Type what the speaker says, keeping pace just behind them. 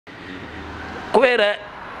kubera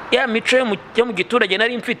ya mico yo mu giturage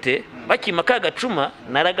nari mfite bakima ka gacuma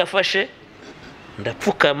naragafashe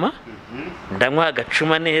ndapfukama ndanywa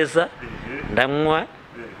agacuma neza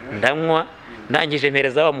ndanywa ndangije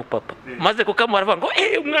mpereza wa mupapa maze kukamara avuga ngo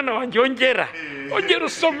umwana wanjye ongera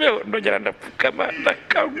usomeho ndongera ndapfukama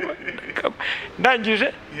ndakanywa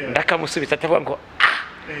ndangije ndakamusubitsa atavuga ngo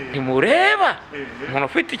ntimureba umuntu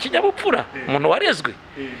ufite ikinyabupfura umuntu warezwe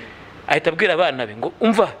ahita abwira abana be ngo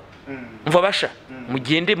umva basha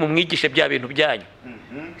mugende mumwigishe bya bintu byanyu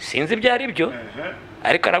sinzi byari byo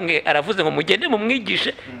ariko aravuze ngo mugende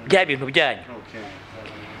mumwigishe bya bintu byanyu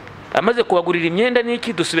amaze kubagurira imyenda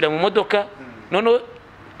n'iki dusubira mu modoka none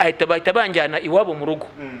bahita banjyana iwabo mu rugo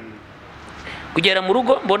kugera mu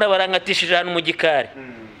rugo mbona barangatishije ahantu mu gikari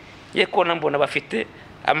ye kona mbona bafite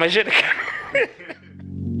amajerekani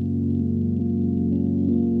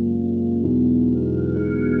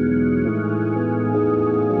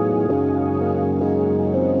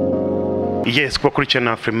Yes,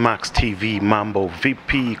 kukurikirana Afrimax TV, mambo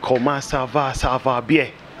VP, comment ça va bien?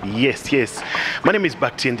 Yes. My name is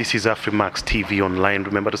Bakti and this is Afrimax TV online.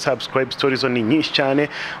 Remember to subscribe, stories on nyinshi cyane.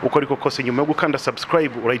 Uko ariko kose nyuma yo gukanda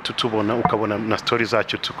subscribe urahita tubona ukabona na stories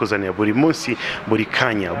zacu tukuzanira buri munsi, buri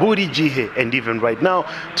kanya, buri gihe, and even right now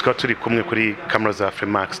tukaba turi kumwe kuri camera za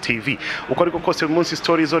Afrimax TV. Uko ariko kose buri munsi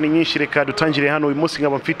stories on nyinshi, reka dutangire hano uyu munsi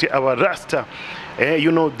ngaba mfite aba Rasta.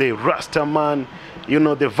 You know the Rasta man, you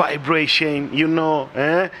know the vibration, you know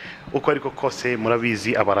uko ariko kose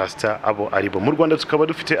murabizi abarasta abo aribo mu Rwanda tukaba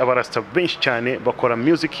dufite abarasta benshi cyane bakora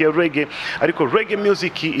music ya reggae, ariko reggae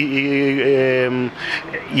music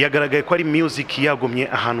yagaragaye ko ari music yagumye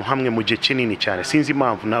ahantu hamwe mu gihe kinini cyane, sinzi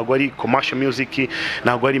impamvu. Ntabwo ari commercial music,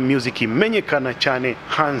 ntabwo ari music imenyekana cyane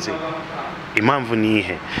hanze. Impamvu ni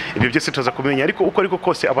ihe ibyo byose tuza kumenya, ariko uko ariko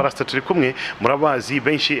kose abarasta turi kumwe murabazi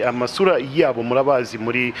benshi, amasura yabo murabazi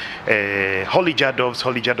muri Holy Jadoves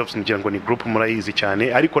ngira ngo ni group murayizi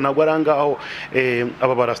cyane, ariko ntabwo arangaho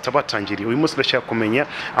aba barasta batangiriye. Uyu munsi ndashaka kumenya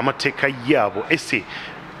amateka yabo, ese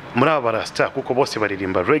muri aba barasta kuko bose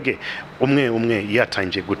baririmba reggae, umwe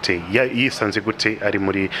yatangiye gute, yisanze gute ari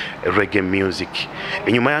muri reggae music.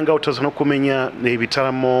 Inyuma yanga utaza no kumenya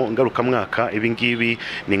ibitaramo ngaruka mwaka, ibingibi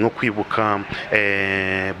ni nko kwibuka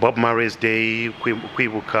Bob Marley's Day,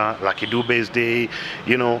 kwibuka Lucky Dube's Day,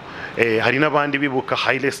 you know, hari nabandi bibuka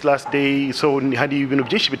Haile Selassie Day. So hari ibintu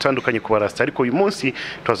byinshi bitandukanye ku barasta, ariko uyu munsi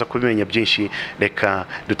tuza kubimenya byinshi. Reka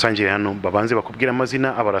dutangire hano babanze bakubwira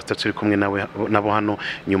amazina abarasta turi kumwe nabo hano,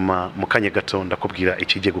 nyuma mukanya gato ndakubwira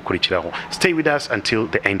ikije gukurikiraho. Stay with us until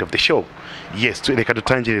the end of the show. Yes, reka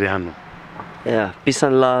dutangirire hano. Yeah, peace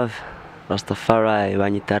and love. Rastafari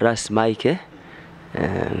banyita Ras Mike,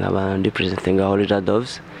 nkaba ndi presenting Holy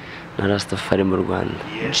Jadoves na Rastafari mu Rwanda.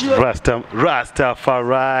 Yes,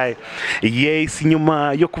 Rastafari. Yes,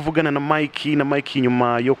 nyuma yo kuvugana na Mike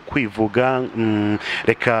nyuma yo kwivuga,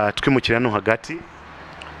 reka twimukira no hagati.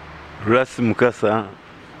 Ras Mukasa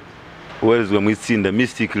wezwa mu itsinda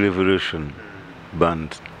Mystic Revolution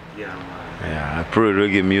band. Yeah, I play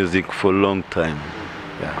reggae music for a long time.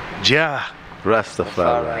 Yeah.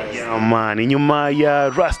 Rastafari. Yeah, man. Inyuma ya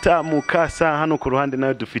Rasta Mukasa hano ku ruhande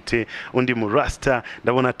nayo dufite undi mu Rasta,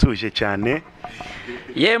 ndabona tuje cyane.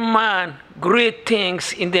 Yeah man,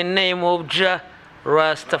 greetings in the name of Jah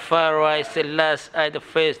Rastafari Selassie the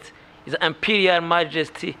First, His Imperial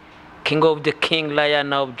Majesty, King of the King,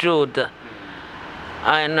 Lion of Judah.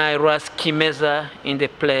 And I Ras Kimeza in the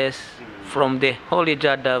place from the Holy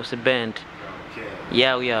Jadoves band.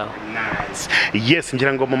 Yeah. Nice. Yes,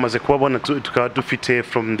 ngira ngo mumaze kubabona tukaba dufite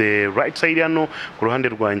from the right side hano ku ruhande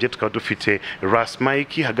rwanje tukaba dufite Ras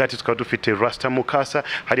Mike, hagati tukaba dufite Rasta Mukasa,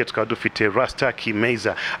 hariya tukaba dufite Rasta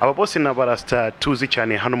Kimeza. Aba bose n'abarasta tuzi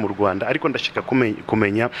cyane hano mu Rwanda, ariko ndashaka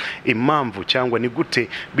kumenya impamvu cyangwa ni gute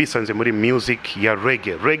bisanze muri music ya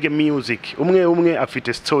reggae music. Umwe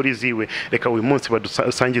afite stories ziwe, reka uyu munsi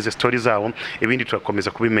badusangize stories zabo, ibindi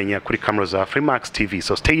turakomeza kubimenya kuri camera za Afrimax TV.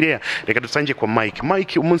 So stay there. Reka dusangiye kwa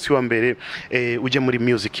Mike, umunsi wa mbere uje muri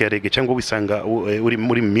music ya reggae cyangwa wisanga uri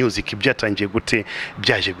muri music, byatangiye gute,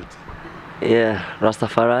 byaje gute? Yeah,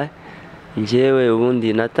 Rastafari njyewe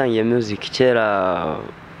ubundi natangiye music kera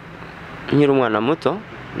nkiri umwana muto,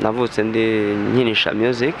 navutse ndi nkinisha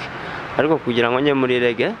music, ariko kugira ngo njye muri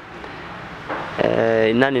reggae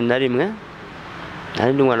inani na rimwe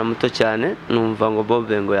nari ndi umwana muto cyane, numva ngo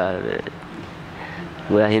Bob ngo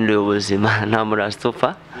yahinduye ubuzima nta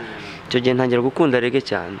murastopfa. Icyo gihe ntangira gukunda reggae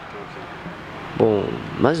cyane.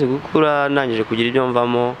 Maze gukura nangije kugira ibyo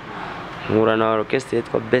mvamo, nkura na orchestre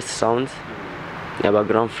yitwa Best Sound y'aba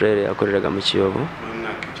grand frère yakoreraga mu Kiyovu.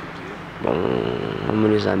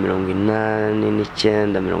 Muri za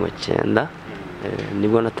 89 90.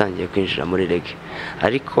 nibwo natangiye kwinjira muri reggae,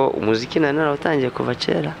 ariko umuziki nari narawutangiye kuva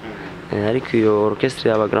kera, ariko iyo orchestre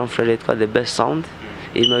y'aba grand frère yitwa The Best Sound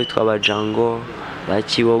irimo yitwa Bajango,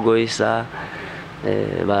 bakibogo isa,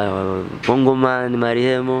 Bongoman,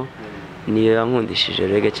 Marihemo, niyo yankundishije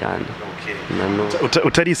reggae cyane.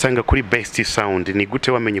 Utarisanga kuri Best Sound, ni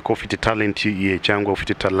gute wamenye ko ufite talent ye cyangwa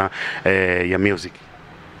ufite talent ya music?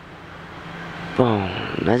 Bon,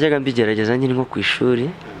 najyaga mbigerageza nyine nko ku ishuri,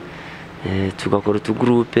 tugakora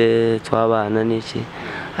utugroupe tw'abana n'iki,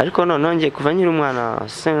 ariko nongeye kuva nyiri umwana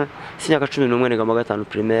s'imyaka 11 niga mu gatanu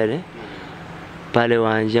primaire, pale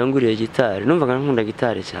wanje yanguriye gitari, numvaga nkunda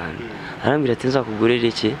gitari cyane, arambwira ati nzakugurira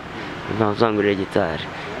iki, nzangurira gitari,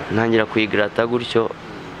 ntangira kuyigrata gutyo,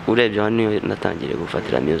 urebye hano natangiriye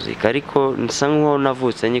gufatira music, ariko nsa nko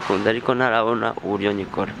navutse nyikunda ariko ntarabona uburyo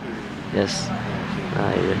nyikora. Yes.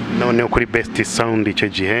 None kuri Best Sound icyo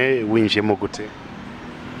gihe winjiyemo gute?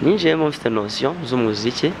 Ninjiyemo mfite notion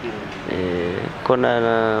z'umuziki, ko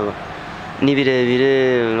ni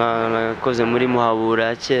birebire nakoze muri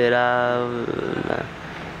muhabura kera,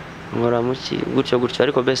 nkora muki gutyo,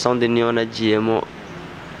 ariko Best Sound niyo nagiyemo,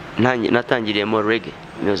 natangiriyemo reggae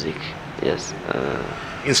music. Yes.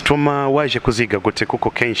 Instrument waje kuziga gute, kuko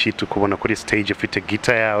kenshi tukubona kuri stage ufite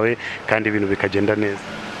guitar yawe kandi ibintu bikagenda neza?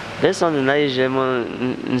 Best Sound nayijemo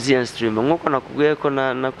nzi instrument, nkuko nakubwiye ko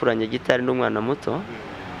nakuranye gitari n'umwana muto,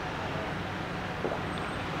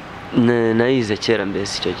 nayize kera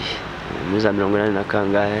mbese icyo gihe muri za 80 na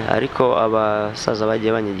kangahe, ariko abasaza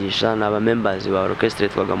bagiye banyigisha n'aba members ba orchestre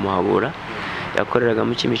twaga muhabura yakoreraga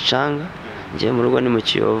mu Kimicanga, ngiye mu rugo ni mu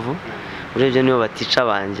Kiyovu, urebye niyo batica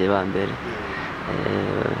banje ba mbere,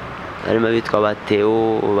 harimo bitwa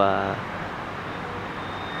bateo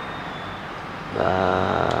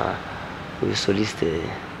soliste,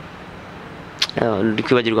 ndi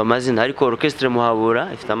kwibagirwa amazina, ariko orchestre muhabura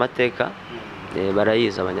ifite amateka,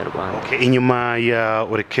 barayiza abanyarwanda. Inyuma ya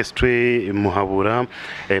orchestre muhabura,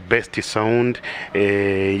 Best Sound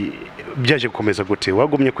byaje gukomeza gute?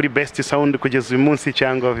 Wagumye kuri Best Sound kugeza uyu munsi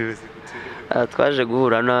cyangwa bibeze gute? Twaje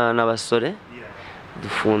guhura n'abasore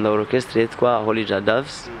dufunda orchestre yitwa Holy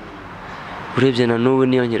Jadavs, urebye na n'ubu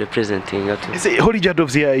niyo nye representinga tu. Ese Holy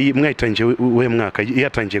Jadavs mwayitangiye we mwaka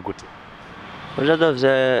yatangiye gute? Holy Jadavs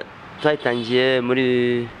twayitangiye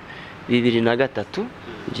muri 2003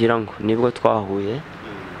 ngira ngo nibwo twahuye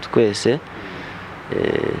twese,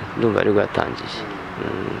 ndumva ari rwatangiye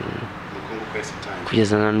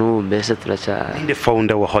kugeza na n'ubu mbese turacyari. Ninde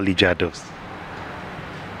founder wa Holy Jadavs?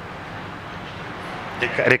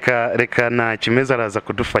 Reka na Kimeza araza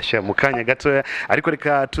kudufasha mu kanya gatoya, ariko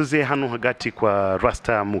reka tuze hano hagati kwa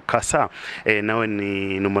Rasta Mukasa. Nawe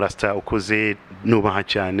ni numurasta ukuze nubaha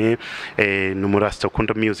cyane, numurasta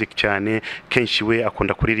ukunda music cyane, kenshi we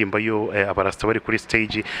akunda kuririmba yo abarasta bari kuri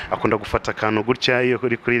stage, akunda gufata kantu gutya yo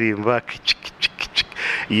kuri kuririmba.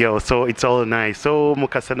 Yo, so it's all nice. So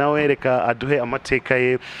Mukasa nawe reka aduhe amateka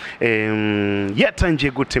ye,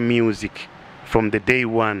 yatangiye gute music from the day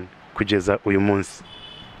one kugeza uyu munsi?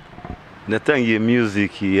 Natangiye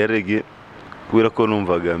music ya reggae kubera ko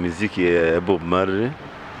numvaga muziki ya Bob Marley,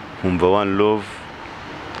 nkumva One Love,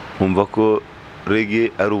 nkumva ko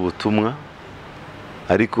reggae ari ubutumwa,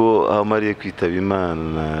 ariko aho mariye kwitaba Imana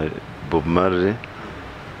na Bob Marley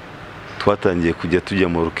twatangiye kujya tujya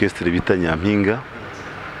mu orchestre bita Nyampinga,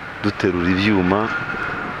 duterura ibyuma,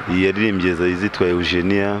 yaririmbye zitwa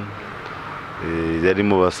Eugenia,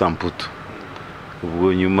 yarimo basamputo.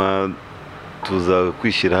 Ubwo nyuma tuza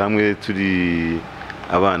kwishyira hamwe turi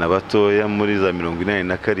abana batoya muri za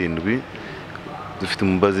 87, dufite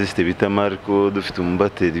umubaziste bita Marco, dufite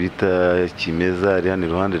umubateri bita Kimeza ari hano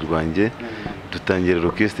iruhande rwanjye, dutangira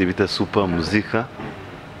orchestre bita Super Muzika.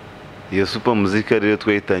 Iyo Super Muzika rero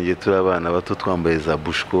twayitangiye turi abana bato twambaye za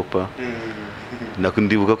bushkopa.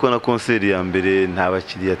 Ndibuka ko na concert ya mbere nta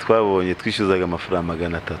bakiriya twabonye, twishyuzaga amafaranga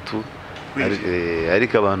 300,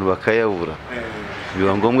 ariko abantu bakayabura,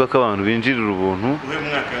 biba ngombwa ko abantu binjirira ubuntu.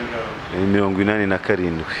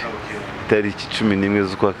 87 tariki 11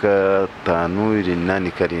 z'ukwa 5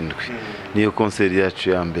 87 niyo concert yacu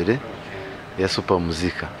ya mbere ya Super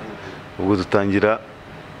Muzika. Ubwo dutangira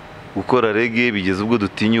gukora reggae, bigeze ubwo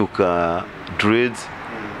dutinyuka dreads,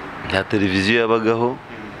 ya televiziyo yabagaho,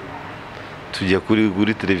 tujya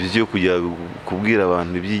kuri televiziyo kujya kubwira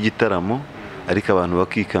abantu iby'igitaramo, ariko abantu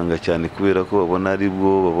bakikanga cyane kubera ko babona ari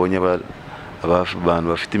bwo babonye abantu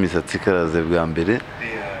bafite imisatsi ikaraze bwa mbere.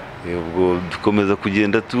 Ubwo dukomeza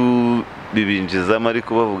kugenda tubibinjizamo,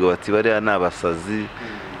 ariko bavuga bati bariya ni abasazi,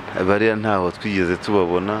 bariya ntaho twigeze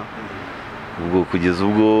tubabona. Ubwo kugeza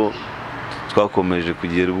ubwo twakomeje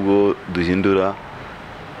kugera ubwo duhindura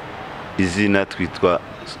izina twitwa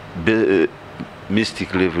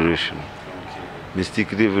Mystic Revolution.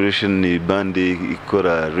 Mystic Revolution ni bande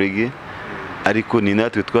ikora reggae, ariko ni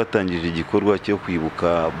natwe twatangije igikorwa cyo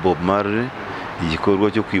kwibuka Bob Marley,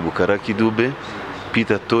 igikorwa cyo kwibuka Lucky Dube,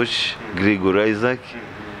 Peter Tosh, Gregory Isaac.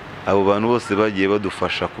 Abo bantu bose bagiye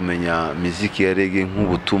badufasha kumenya muziki ya reggae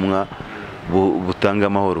nk'ubutumwa butanga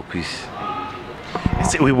amahoro ku isi.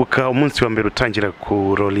 Ese wibuka umunsi wa mbere utangira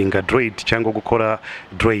ku rollinga dread cyangwa gukora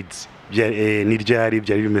dreads ni ryari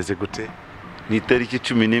byari bimeze gute? Ni tariki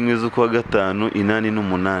 11 z'ukwa gatanu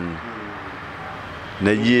 88.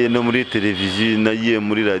 Nagiye no muri televiziyo, nagiye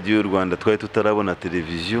muri radio Rwanda, twari tutarabona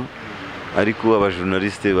televiziyo, ariko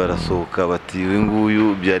abajournaliste barasohoka bati we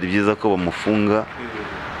nguyu byari byiza ko bamufunga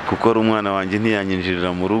kuko ari umwana wanjye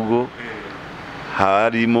ntiyanyinjirira mu rugo.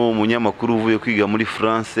 Harimo umunyamakuru uvuye kwiga muri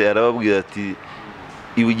France, arababwira ati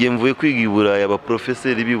ibugiye mvuye kwiga i Burayi,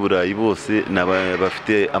 abaprofeseri b'i Burayi bose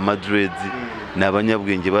bafite amadreds,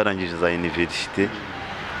 n'abanyabwenge barangije za universite.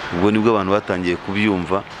 Ubwo nibwo abantu batangiye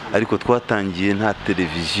kubyumva, ariko twatangiye nta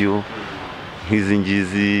televiziyo nk'izi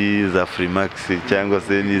ngizi za Afrimax cyangwa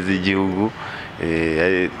se n'iz'igihugu.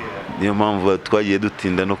 Niyo mpamvu twagiye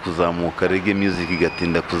dutinda no kuzamuka, reggae music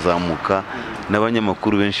igatinda kuzamuka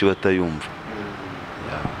n'abanyamakuru benshi batayumva.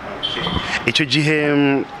 Icyo gihe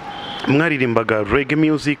mwaririmbaga reggae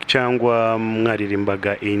music cyangwa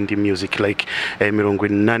mwaririmbaga indie music like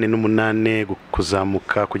 88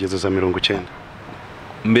 kuzamuka kugeza za 90?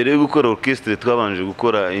 Mbere yo gukora orchestre twabanje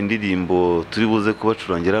gukora indirimbo turi buze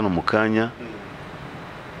kubacurangira hano mu kanya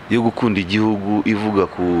yo gukunda igihugu, ivuga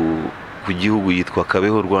ku gihugu yitwa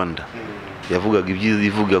Kabeho Rwanda. Yavugaga ibyiza,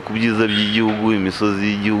 ivuga ku byiza by'igihugu, imisozi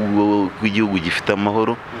y'igihugu, ku gihugu gifite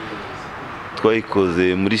amahoro.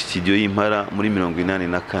 Twayikoze muri studio y'impara muri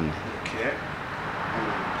 84.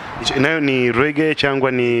 Nayo ni reggae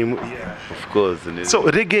cyangwa ni of course? So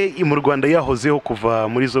reggae mu Rwanda yahozeho kuva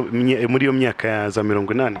muri iyo myaka za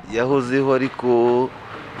 80? Yahozeho, ariko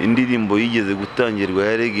indirimbo yigeze gutangirwa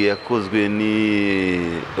ya reggae yakozwe ni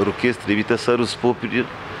orchestre bita Salus Popular.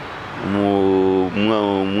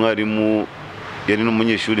 Umwarimu yari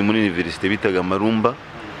n'umunyeshuri muri universite bitaga Marumba,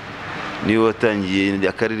 niyo watangiye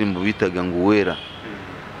akaririmbo bitaga ngo Wera.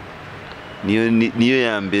 Niyo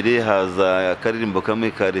ya mbere. Haza akaririmbo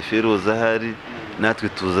kamwe ka refero zahari, natwe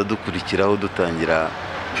tuza dukurikiraho dutangira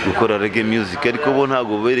gukora reggae music, ariko bo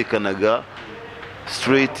ntago berekanaga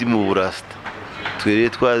straight mu burasta. Twere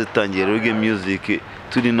twatangiye reggae music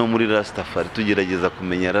turi no muri Rastafari, tugerageza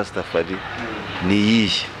kumenya Rastafari ni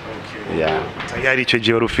yihe. Yari icyo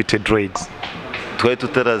gihe wari ufite dreads? Twari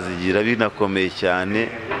tutarazigira, binakomeye cyane.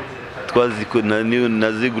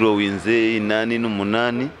 Nazigrowinze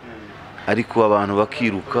 88, ariko abantu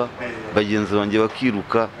bakiruka, bagenzi banjye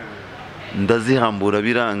bakiruka, ndazihambura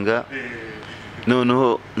biranga.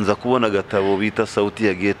 Noneho nza kubona agatabo bita Sauti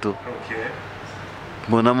ya Ghetto,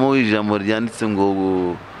 mbonamo ijambo ryanditse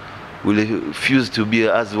ngo we refuse to be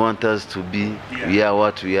as we want us to be, we are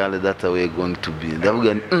what we are, that we are going to be.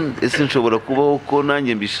 Ndavuga ese nshobora kubaho ko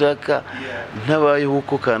nanjye mbishaka, ntabayeho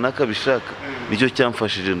uko kanaka bishaka. Nicyo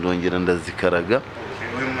cyamfashije, ndongera ndazikaraga.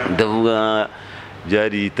 Ndavuga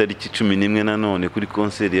byari tariki 11 nanone kuri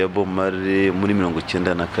concert ya Bob Marley muri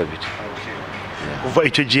 92. Kuva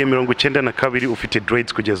icyo gihe 92 ufite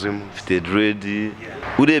dreads kugeza uyu munsi? Ufite dread.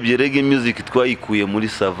 Urebye reggae music twayikuye muri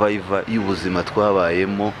survivor y'ubuzima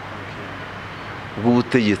twabayemo,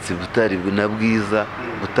 bw'ubutegetsi butari na bwiza,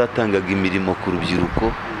 butatangaga imirimo ku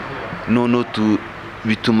rubyiruko. None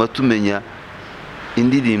bituma tumenya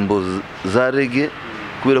indirimbo za reggae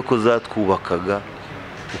kubera ko zatwubakaga.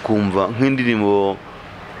 Ukumva nk'indirimbo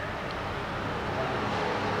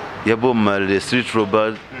ya Bob Marley, Street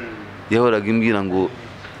Robot, yahoraga imbwira ngo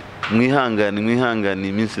mwihangane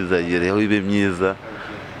iminsi izageraho ibe myiza.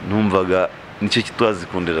 Numvaga nicyo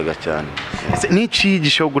kitwazikundiraga cyane. Niki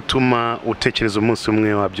gisho gutuma utekereza umunsi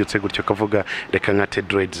umwe wabyutse gutyo kavuga reka nkate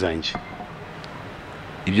dreads zanjye?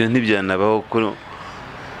 Ibyo ntibyanabaho, ko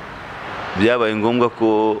byabaye ngombwa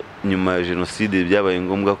ko nyuma ya jenoside byabaye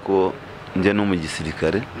ngombwa ko njya no mu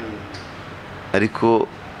gisirikare, ariko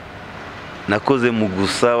nakoze mu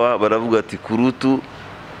gusaba. Baravuga ati kurutu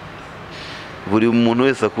buri muntu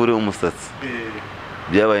wese akure umusatsi.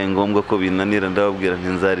 Byabaye ngombwa ko binanira, ndababwira nti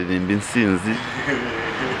nzaririmba insinzi,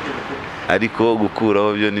 ariko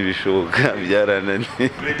gukuraho byo nibishoboka,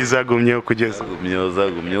 byarananiye. Izagumyeho kugeza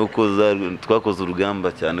zagumyeho ko twakoze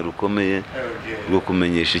urugamba cyane rukomeye rwo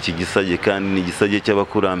kumenyesha iki gisage, kandi ni igisage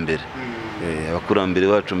cy'abakurambere. Abakurambere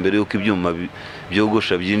bacu mbere yuko ibyuma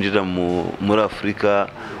byogosha byinjira muri Afrika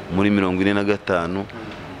muri 45,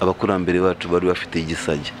 abakurambere bacu bari bafite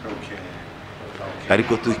igisage.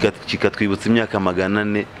 Ariko kikatwibutsa imyaka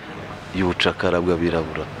 400 y'ubucakara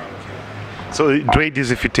bw'abirabura. So dread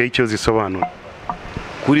zifite icyo zisobanura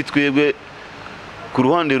kuri twebwe ku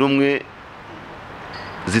ruhande rumwe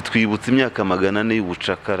zitwibutsa imyaka 400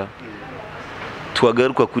 y'ubucakara.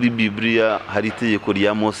 Twagaruka kuri Bibiliya hari itegeko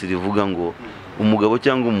rya Mose rivuga ngo umugabo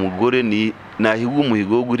cyangwa umugore ni nahiga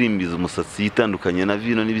umuhigo wo gurimbiza umusatsi yitandukanye na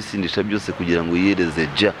vino n'ibisindisha byose kugira ngo yiyereze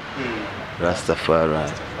ja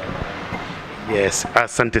Rastafari. Yes,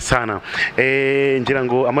 asante sana. Ngira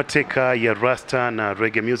ngo amateka ya Rasta na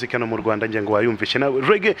reggae music hano mu Rwanda ngira ngo wayumvishe. Na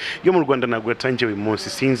reggae yo mu Rwanda ntabwo yatangiye uyu munsi,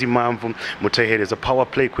 sinzi impamvu mutahereza power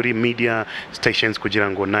play kuri media stations kugira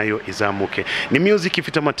ngo nayo izamuke. Ni music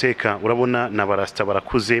ifite amateka, urabona na barasta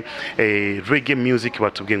barakuze. Reggae music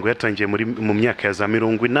batubwiye ngo yatangiye mu myaka ya za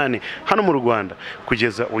 80 hano mu Rwanda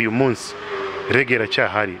kugeza uyu munsi. Reggae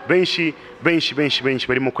iracyahari. Benshi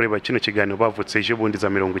barimo kureba kino kiganiro bavutse ejo bundi za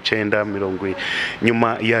 90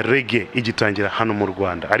 nyuma ya reggae igitangira hano mu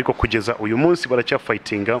Rwanda, ariko kugeza uyu munsi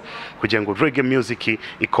baracyafightinga kugira ngo reggae music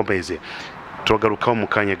ikomeze. Turagarukaho mu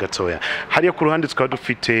kanya gatoya. Hariya ku ruhande twaba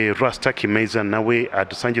dufite Rasta Kimeza, nawe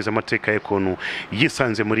adusangiza amateka y'ukuntu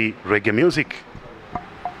yisanze muri reggae music.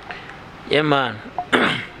 Yeah man.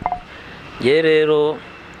 Ye rero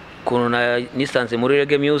ukuntu nisanze muri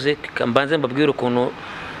reggae music, mbanze mbabwira ukuntu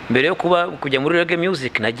mbere yo kujya muri reggae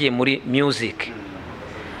music nagiye muri music.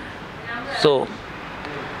 So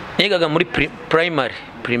nigaga muri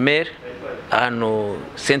primaire hano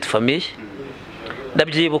Sainte Famille,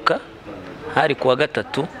 ndabyibuka hari kuwa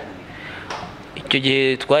gatatu. Icyo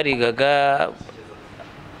gihe twarigaga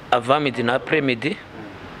avamidi na apremidi,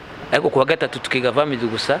 ariko kuwa gatatu tukiga avamidi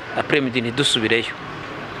gusa, apremidi ntidusubireyo.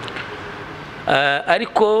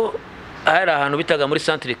 Ariko hari ahantu bitaga muri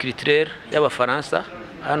centre culturel y'Abafaransa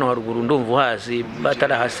hano haruguru, ndumva uhazi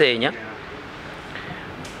batarahasenya.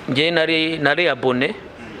 Nge nari abone,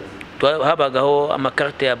 habagaho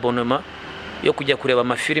amakarte ya abonnement yo kujya kureba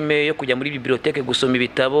amafilme, yo kujya muri bibliothèque gusoma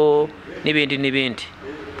ibitabo n'ibindi.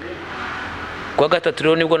 Kwa gatatu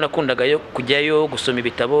rero nibwo nakundaga yo kujyayo gusoma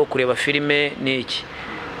ibitabo, kureba filme n'iki.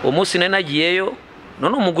 Umunsi nagiyeyo,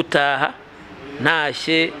 none mu gutaha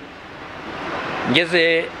ntashye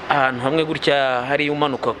ngeze ahantu hamwe gutya hari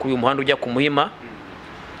umanuka kuri umuhanda ujya ku Muhima,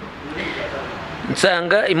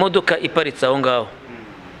 nsanga imodoka iparitse aho ngaho.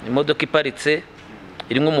 Imodoka iparitse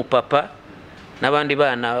irimo umupapa n'abandi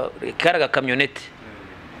bana, karaga kamyonete,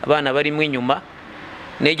 abana barimo inyuma.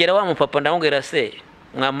 Negera wa mupapa ndamubwira se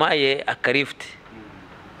mwamaye akarift.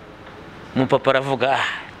 Umupapa aravuga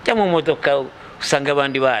jya mu modoka usanga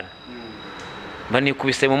abandi bana.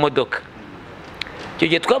 Banikubise mu modoka. Icyo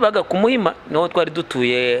gihe twabaga ku Muhima, niho twari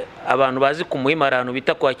dutuye. Abantu bazi ku Muhima ahantu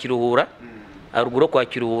bita kwa Kiruhura, aruguro kwa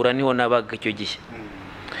Kiruhura niho nabaga icyo gihe.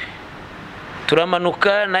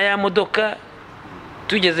 Turamanuka na ya modoka,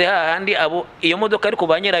 tugeze hahandi abo iyo modoka ariko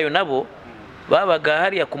banyerayo nabo babaga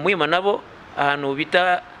hariya ku Muhima nabo ahantu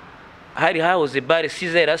bita hari house bar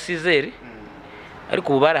Sizeri,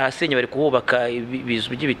 ariko ubu barahasenye bari kuhubaka ibizu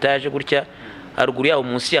by'ibitaje gutya haruguru yaho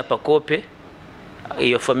munsi ya Pakope.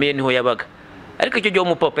 Iyo famille niho yabaga. Ariko icyo gihe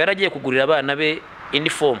umupapa yaragiye kugurira abana be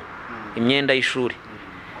uniform, imyenda y'ishuri.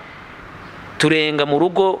 Turenga mu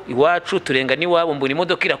rugo iwacu, turenga niwabo, mbona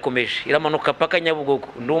imodoka irakomeje iramanuka paka Nyabugogo.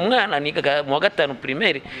 Ndi umwana nigaga mu wa 5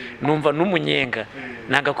 primaire, numva n'umunyenga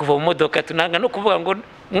nanga kuva mu modoka, tunanga no kuvuga ngo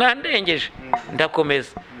mwandengeje.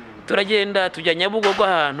 Ndakomeza turagenda tujya Nyabugogo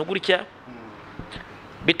ahantu gutya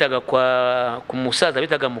bitaga ku musaza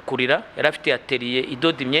bitaga Mukurira, yarafite atelier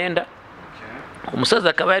idoda imyenda. Umusaza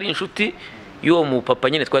akaba yari inshuti y'uwo mupapa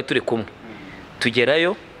nyine twari turi kumwe.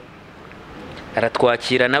 Tugerayo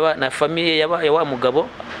aratwakira na famille ya wa mugabo.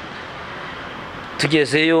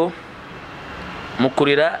 Tugezeyo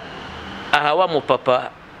Mukurira aha wa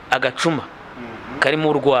mupapa agacuma karimo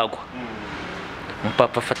urwagwa.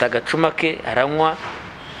 Mupapa afata agacuma ke aranywa,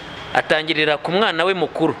 atangirira ku mwana we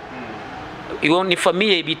mukuru. Iyo ni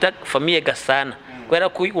famille bita famille Gasana, kubera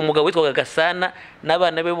ko umugabo witwaga Gasana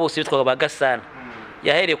n'abana be bose bitwaga Bagasana.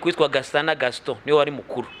 Yahereye kwitwa Gasana Gaston, niwe wari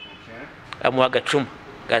mukuru. Amuha agacuma,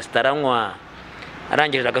 Gaston aranywa,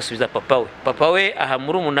 arangije agasubiza papa we aha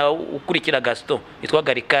muri umuna ukurikira Gaston yitwa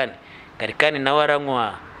Garikani nawe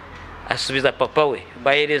aranywa, asubiza papa we.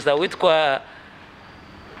 Bahereza witwa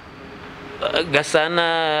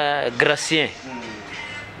Gasana Gracien,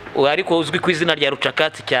 ariko uzwi ku izina rya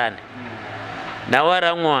Rucakatsi cyane, nawe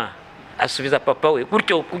aranywa, asubiza papa we.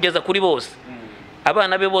 Gutyo kugeza kuri bose,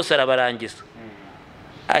 abana be bose arabarangiza.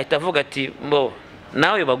 Ahita avuga ati mbo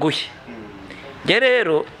nawe bagushye. Nge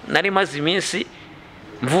rero nari maze iminsi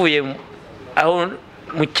mvuye aho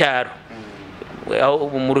mu cyaro, aho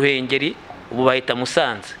mu Ruhengeri, ubu bahita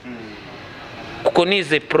Musanze, kuko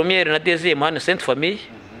nize première na deuxième hano Sainte Famille,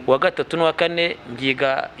 wa gatatu n'uwa kane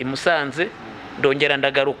mbyiga i Musanze. ndongera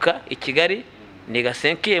ndagaruka i Kigali niga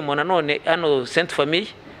 5e mo nanone hano Sainte Famille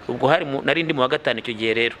ubwo hari nari ndi mu wa gatanu icyo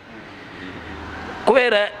gihe rero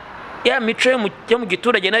kubera ya mico yo mu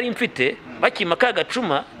giturage nari mfite bakima ka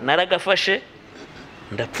gacuma naragafashe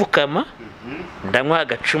ndapfukama ndanywa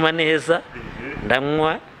agacuma neza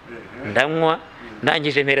ndanywa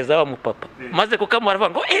ndangije mpereza wa mupapa maze kukamara avuga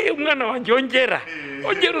ngo umwana wanjye ongera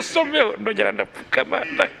usomeho ndongera ndapfukama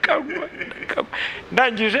ndakanywa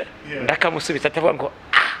ndangije ndakamusubitsa atavuga ngo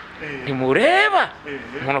ntimureba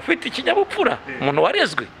umuntu ufite ikinyabupfura umuntu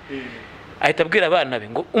warezwe ahita abwira abana be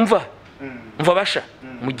ngo umva basha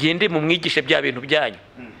mugende mumwigishe bya bintu byanyu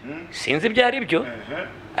sinzi ibyo ari byo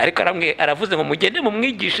ariko aravuze ngo mugende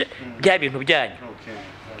mumwigishe bya bintu byanyu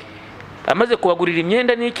amaze kubagurira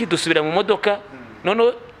imyenda n'iki dusubira mu modoka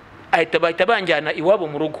none bahita banjyana iwabo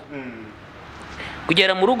mu rugo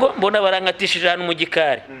kugera mu rugo mbona barankatishije ahantu mu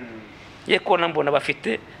gikari ye kona mbona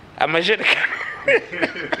bafite amajerekani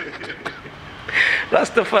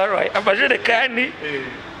Rastafari amajerekani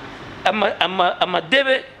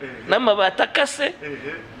amadebe n'amabati akase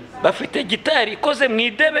bafite gitari ikoze mu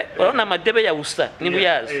idebe urabona amadebe ya usa niba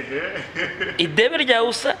uyazi idebe rya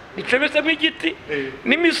usa ricometsemo igiti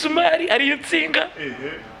n'imisumari ariyo nsinga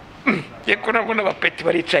yeko nabona abapeti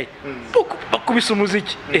baricaye bakubise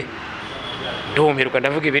umuziki ndumirwa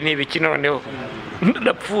ndavuga ibi ni ibiki noneho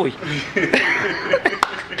ndapfuye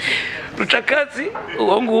Rucakazi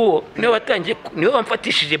uwo nguwo niwe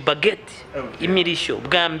wamfatishije baguette imirishyo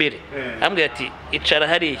bwa mbere ambwira ati icara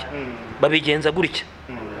hariya babigenza gutya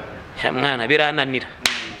mwana birananira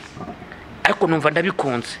ariko numva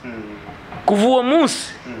ndabikunze kuva uwo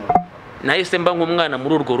munsi nahise mba nk'umwana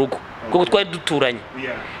muri urwo rugo kuko twari duturanye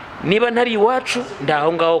niba ntari iwacu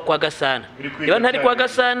ndaho ngaho kwa Gasana niba ntari kwa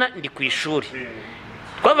Gasana ndi ku ishuri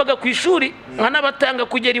twavaga ku ishuri nkanabatanga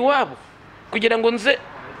kugera iwabo kugira ngo nze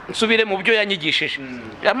nsubire mu byo yanyigishije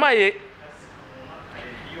yamaye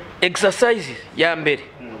exercise ya mbere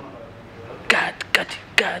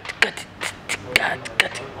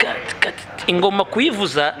ingoma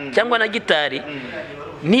kuyivuza cyangwa na gitari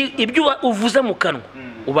ni ibyo uvuza mu kanwa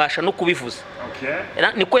ubasha no kubivuza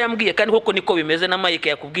niko yambwiye kandi koko niko bimeze na Mike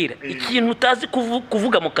yakubwira ikintu utazi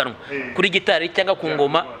kuvuga mu kanwa kuri gitari cyangwa ku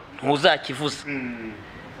ngoma ntuzakivuza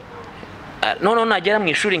none nagera mu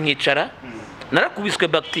ishuri nkicara narakubiswe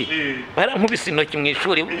bakti barankubise intoki mu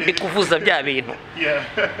ishuri ndi kuvuza bya bintu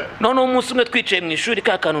none umunsi umwe twicaye mu ishuri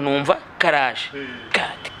ka kantu numva karaje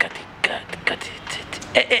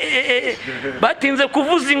batinze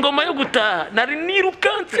kuvuza ingoma yo gutaha nari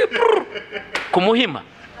nirukanse ku Muhima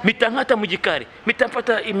mita nkata mu gikari mita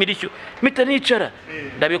mfata imirishyo mita nicara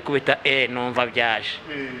ndabikubita numva byaje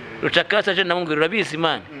Rucakazi aje namubwira urabizi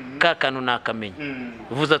Imana ka kantu nakamenya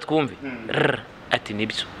vuza twumve ati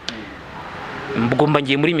nibyo mbugomba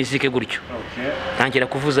ngiye muri muziki gutyo ntangira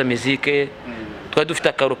kuvuza muziki twari dufite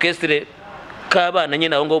aka orchestre k'abana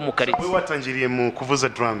nyine aho ngaho mu karitsiye wowe watangiriye mu kuvuza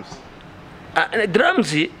drums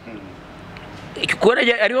drums ikikora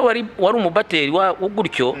ariwo wari umubateri wa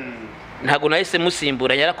gutyo ntago nahise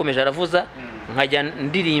musimbura yarakomeje aravuza nkajya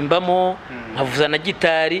ndirimbamo nkavuza na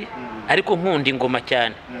gitari ariko nkunda ingoma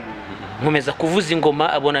cyane nkomeza kuvuza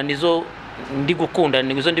ingoma abona nizo ndi gukunda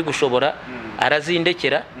nizo ndi gushobora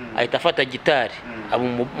arazindekera ahita afata gitari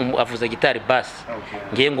avuza gitari bass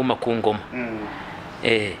ngiye ngoma ku ngoma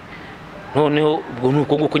noneho ubwo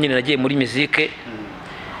nuko nguko nyine nagiye muri muziki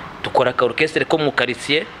dukora ka orchestre ko mu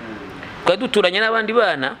karitsiye twari duturanye n'abandi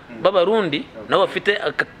bana b'abarundi nabo bafite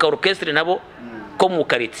ka orchestre nabo ko mu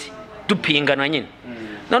karitsiye dupingana nyine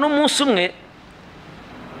none umunsi umwe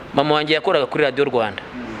mama wanjye yakoraga kuri Radio Rwanda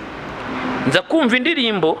nza kumva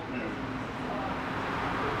indirimbo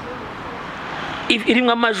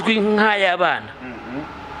irimwe amajwi nk'ay'abana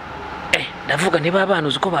ndavuga niba abana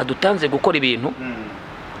uzi ko badutanze gukora ibintu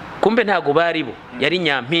kumbe ntago bari bo yari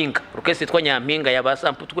Nyampinga orchestre yitwa Nyampinga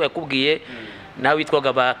yabasampu twakubwiye nawe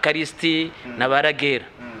witwaga ba Karisti na baragera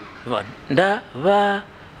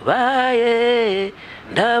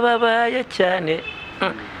ndababaye cyane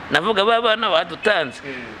navuga babana badutanze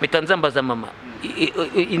mitanza mbaza mama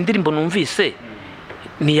indirimbo numvise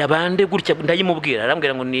ni yabande gutya ndayimubwira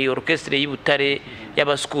arambwira ngo ni orchestre y'Ibutare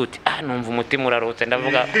y'abaskuti numva umutima urarutse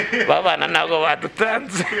ndavuga babana nago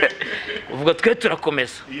badutanze uvuga twe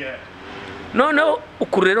turakomeza none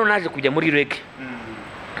ukuri rero naje kujya muri reggae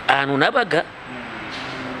ahantu nabaga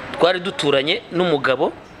twari duturanye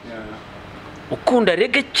n'umugabo ukunda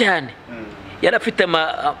reggae cyane yarafite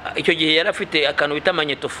icyo gihe yarafite akantu bita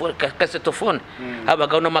magnetophone cassetophone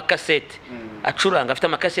habagaho n'amakasete acuranga afite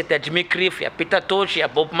amakasete ya Jimmy Cliff ya Peter Tosh ya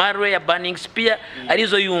Bob Marley ya Burning Spear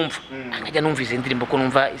arizo yumva akajya numva izi ndirimbo ko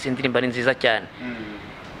numva izi ndirimbo ari nziza cyane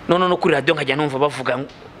none no kuri radio nkajya numva bavuga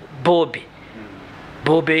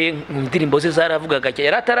Bobe indirimbo ze zaravugaga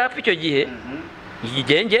yari atarapfa icyo gihe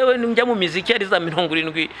ngewe njya mu muziki ari za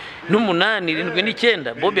 78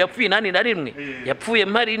 79 Bobe yapfuye 81 yapfuye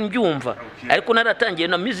mpari mbyumva ariko naratangiye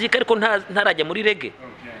na muziki ariko ntarajya muri reggae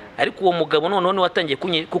ariko uwo mugabo none watangiye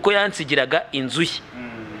kuko yansigiraga inzu ye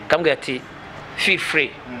kambwe ati feel free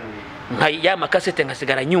nka ya makasete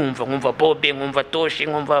ngasigara nyumva nkumva Bobe nkumva Toshi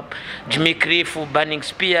nkumva Jimmy Cliff Burning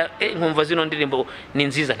Spear nkumva zino ndirimbo ni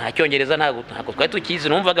nziza nta cyongereza ntago twari tukizi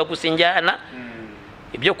numvaga gusinjyana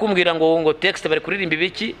ibyo kumbwira ngo text bari kuririmba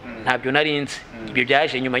ibiki ntabyo narinzi ibyo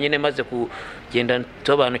byaje nyuma nyine maze kugenda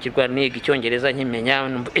tobanukirwa niga icyongereza nkimenya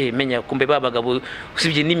menya kumbe babagabo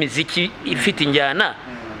usibye n'imiziki ifite injyana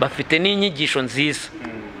bafite n'inyigisho nziza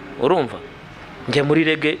urumva njya muri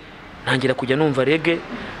reggae ntangira kujya numva reggae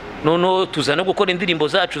nono tuzana gukora indirimbo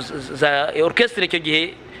zacu za orchestre icyo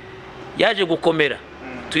gihe yaje gukomera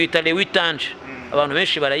tuyita le witanje abantu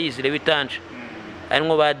benshi barayizi le witanje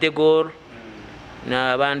arimo ba De Gaulle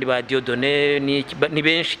n'abandi ba Dieudonné ni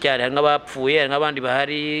benshi cyane hari nk'abapfuye n'abandi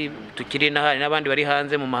bahari tukiri n'ahari n'abandi bari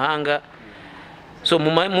hanze mu mahanga so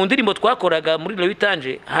mu ndirimbo twakoraga muri le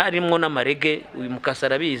witanje harimo n'amarege uyu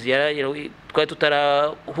mukasara bizi twari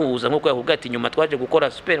tutarahuza nkuko yavuga ati nyuma twaje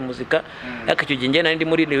gukora super muzika icyo gihe ngena ndi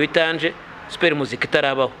muri le witanje super muzika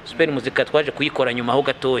itarabaho super muzika twaje kuyikora nyuma ho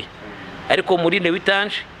gatoya ariko muri le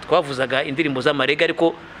witanje twavuzaga indirimbo z'amarege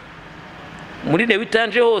ariko muri le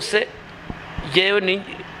witanje hose yewe ni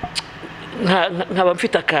nkaba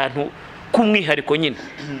mfite akantu kumwihariko nyine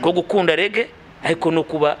ko gukunda reggae ariko no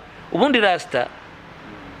kuba ubundi rasta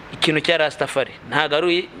ikintu cya Rastafari ntago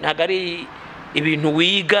ari ibintu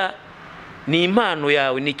wiga ni impano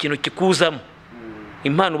yawe ni ikintu kikuzamo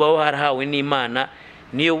impano baho harahawe n'Imana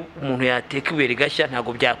niyo umuntu yateka ibere gashya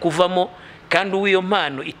ntago byakuvamo kandi uwiyo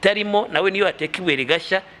mpano itarimo nawe niyo yateka ibere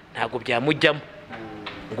gashya ntago byamujyamo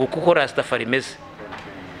ngo kuko Rastafari meze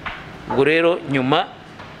ngo rero nyuma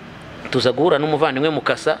tuza guhura n'umuvandimwe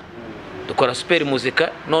mukasa dukora super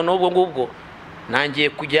muzika none ubwo ngubwo nangiye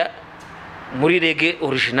kujya muri reggae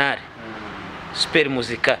original super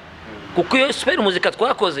muzika kuko iyo super muzika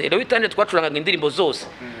twakoze rero bitande twacurangaga indirimbo zose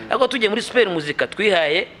ariko tujye muri super muzika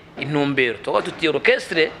twihaye intumbero twaba tutiye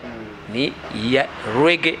orchestre ni ya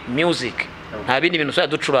reggae music nta bindi bintu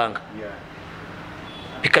ducuranga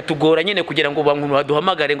bikatugora nyine kugira ngo bantu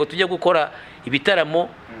baduhamagare ngo tujye gukora ibitaramo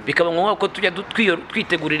bikaba ngombwa ko tujya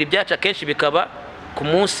twitegurira ibyaca kenshi bikaba ku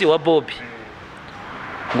munsi wa Bobi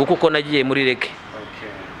ngo kuko nagiye muri reggae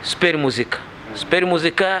super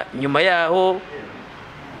muzika nyuma yaho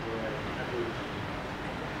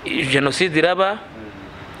genocide iraba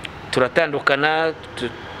turatandukana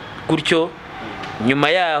gutyo nyuma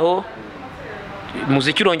yaho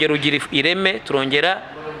muziki urongera ugira ireme turongera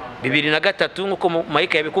 2003 nkuko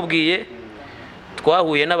Mike yabikubwiye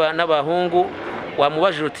twahuye n'abahungu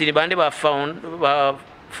wamubajije uti bande ba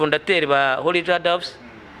fondateur ba Holy Jadavs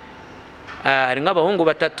ari nk'abahungu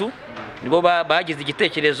batatu nibo bagize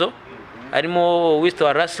igitekerezo harimo Wisto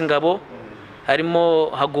wa Rasingabo harimo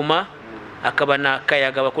Haguma akaba na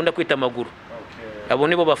Kayaga bakunda kwita Maguru abo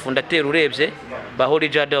nibo ba fondateur urebye ba Holy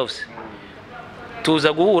Jadavs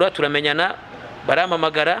tuza guhura turamenyana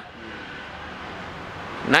baramamagara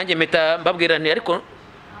nanjye meta mbabwira nti ariko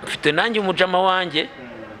mfite nanjye umujama wanjye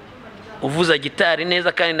uvuza gitari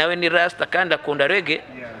neza kandi nawe ni rasta kandi akunda reggae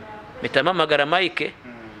meta mamagara Mike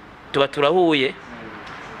tuba turahuye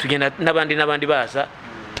tugenda n'abandi baza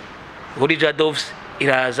Holy Jadavs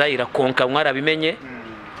iraza irakonka mwarabimenye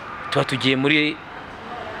tuba tugiye muri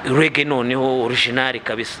reggae noneho original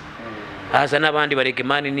kabisa haza n'abandi barege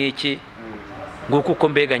mani niki nguko uko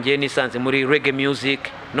mbega ngiye nisanze muri reggae music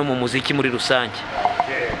no mu muziki muri rusange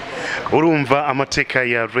urumva amateka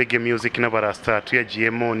ya reggae music n'abarasta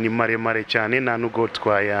tuyagiyemo ni maremare cyane nta nugo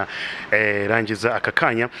twaya rangiza aka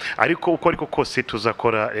kanya ariko uko ariko kose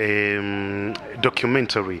tuzakora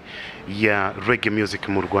documentary ya reggae music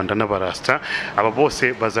mu Rwanda n'abarasta aba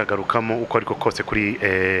bose bazagarukamo uko ariko kose kuri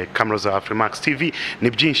camera za Afrimax TV ni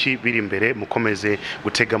byinshi biri imbere mukomeze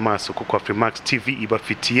gutega amaso kuko Afrimax TV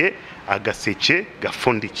ibafitiye agaseke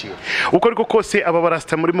gafundikiye uko ariko kose aba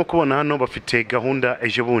barasta murimo kubona hano bafite gahunda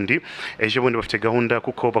ejo bundi bafite gahunda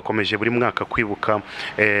kuko bakomeje buri mwaka kwibuka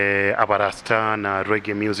abarasta na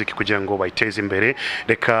reggae music kugira ngo bayiteze imbere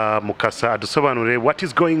reka mukasa adusobanure what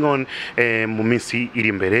is going on mu minsi iri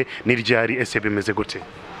imbere n'iryari ese bimeze gute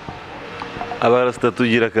abarasta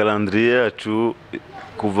tugira calendrier yacu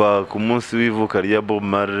kuva ku munsi w'ivuka rya Bob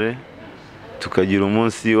Marley tukagira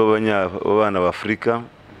umunsi w'abana b'Afrika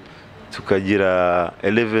tukagira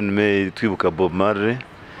 11 May twibuka Bob Marley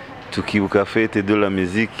tukibuka fête de la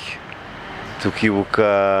musique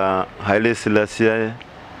tukibuka Haile Selassie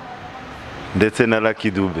ndetse na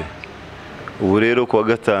Lucky Dube. Ubu rero kuwa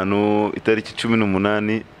gatanu itariki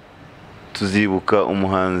 18 tuzibuka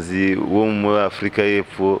umuhanzi wo muri Afrika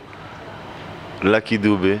y'Epfo Lucky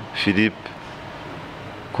Dube Philippe,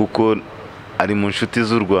 kuko ari mu nshuti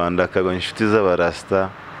z'u Rwanda akaba inshuti z'abarasita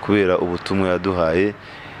kubera ubutumwa yaduhaye.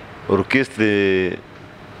 Orchestre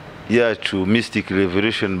yacu Mystic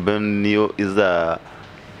Revelation Band niyo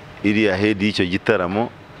iri ahead y'icyo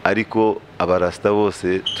gitaramo, ariko abarasita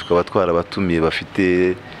bose tukaba twarabatumiye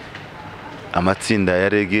bafite amatsinda ya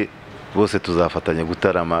reggae, bose tuzafatanya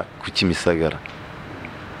gutarama ku Kimisagara.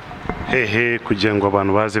 Hehe, kugira ngo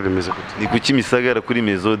abantu baze bemeze gute? Ni ku Kimisagara kuri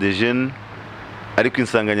Maison des Jeunes, ariko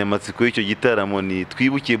insanganyamatsiko y'icyo gitaramo ni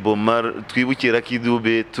twibuke Lucky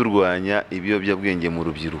Dube turwanya ibiyobyabwenge mu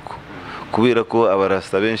rubyiruko, kubera ko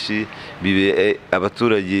abarasita benshi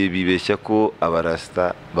abaturage bibeshya ko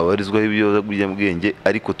abarasita babarizwaho ibiyobyabwenge,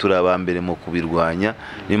 ariko turi abambere mu kubirwanya.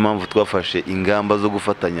 Niyo mpamvu twafashe ingamba zo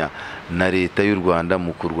gufatanya na leta y'u Rwanda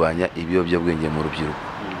mu kurwanya ibiyobyabwenge mu rubyiruko.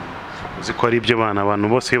 Uzi ko ari ibyo abantu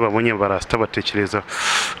bose babonye abarasita batekereza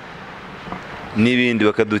n'ibindi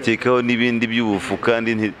bakadukekaho n'ibindi by'ubufu,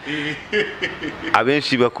 kandi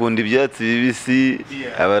abenshi bakunda ibyatsi bibisi,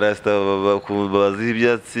 abarasita bazi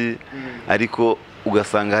ibyatsi, ariko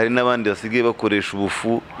ugasanga hari n'abandi basigaye bakoresha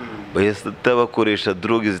ubufu, bahita bakoresha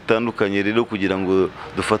drogue zitandukanye. Rero kugira ngo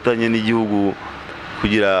dufatanye n'igihugu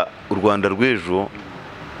kugira u Rwanda rw'ejo,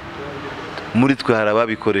 muri twe hari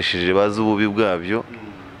ababikoresheje bazi ububi bwabyo,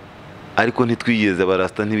 ariko ntitwigeze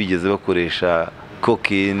abarasita ntibigeze bakoresha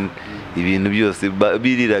cocaine, ibintu byose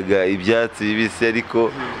biriraga ibyatsi bibisi,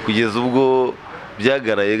 ariko kugeza ubwo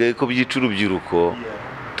byagaraye ko byica urubyiruko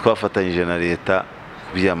twafatanyije na leta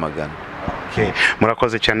kubyamagana.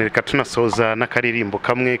 Murakoze cyane, reka tunasoza n'akaririmbo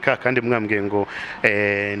kamwe kandi mwambwiye ngo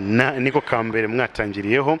niko kambere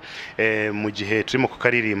mwatangiriyeho. Mu gihe turimo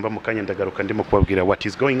kukaririmba mu kanya ndagaruka ndimo kubabwira what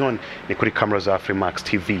is going on. Ni kuri camera za Afrimax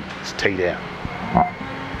TV, stay there.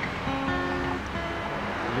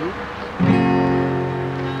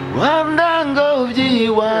 Rwanda ngobyi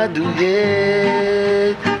waduhetse,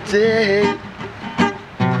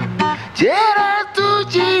 kera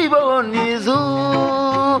tukibona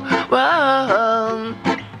izuba,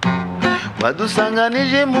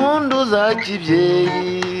 wadusanganije impundu za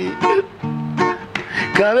kibyeyi.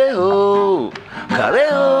 Kabeho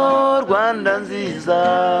kabeho Rwanda nziza,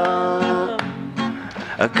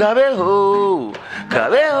 kabeho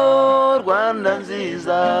kabeho Rwanda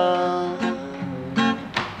nziza,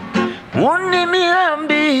 Muni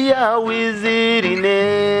mirambi ya wizirine,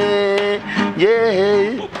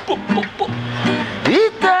 yeah.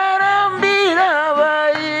 Itarambira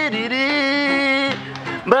bayiriri,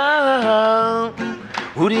 ba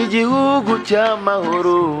uri gihugu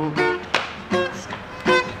cy'amahoro.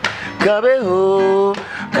 Kabeho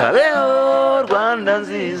kabeho Rwanda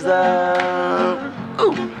nziza,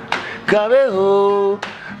 kabeho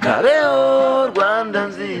kabeho Rwanda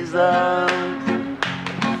nziza,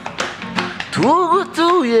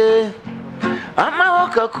 tugutuye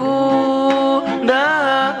amaboko akunda,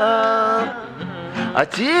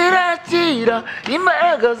 akira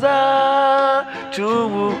imbaraga zacu,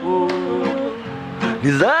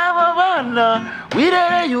 nizaba bana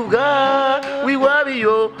wirereye ubwawe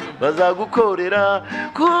iwabiyo bazagukorera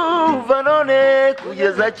kuva none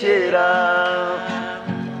kugeza kera,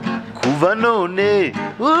 kuva none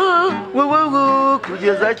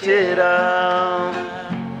kugeza kera,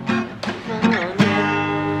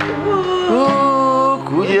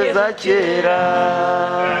 kugeza kera.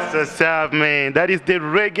 That's up, man. That is the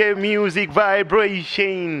reggae music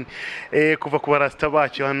vibration. Kuva ku barasita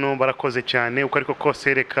bacu hano barakoze cyane, uko ariko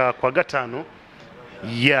kose reka kwa gatanu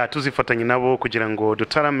tuzifatanye nabo kugira ngo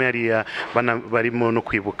dutarame hariya barimo no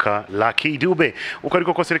kwibuka Lucky Dube. Uko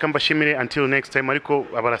ariko kose reka mbashimire, until next time. Ariko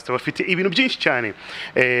abarasita bafite ibintu byinshi cyane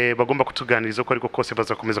bagomba kutuganiriza, uko ariko kose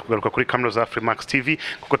bazakomeza kugaruka kuri camera za Afrimax TV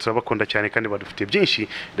kuko turabakunda cyane kandi badufite byinshi.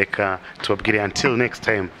 Reka tubabwire until next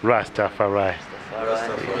time, Rastafari.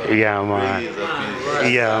 Yeah man,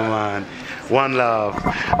 yeah man, one love.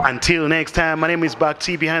 Until next time, my name is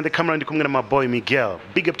Bakti, behind the camera ndi kumwe na my boy Miguel.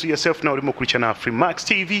 Big up to yourself now, urimo kurikirana Afrimax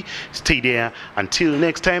TV. Stay there. Until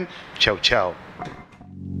next time, ciao ciao.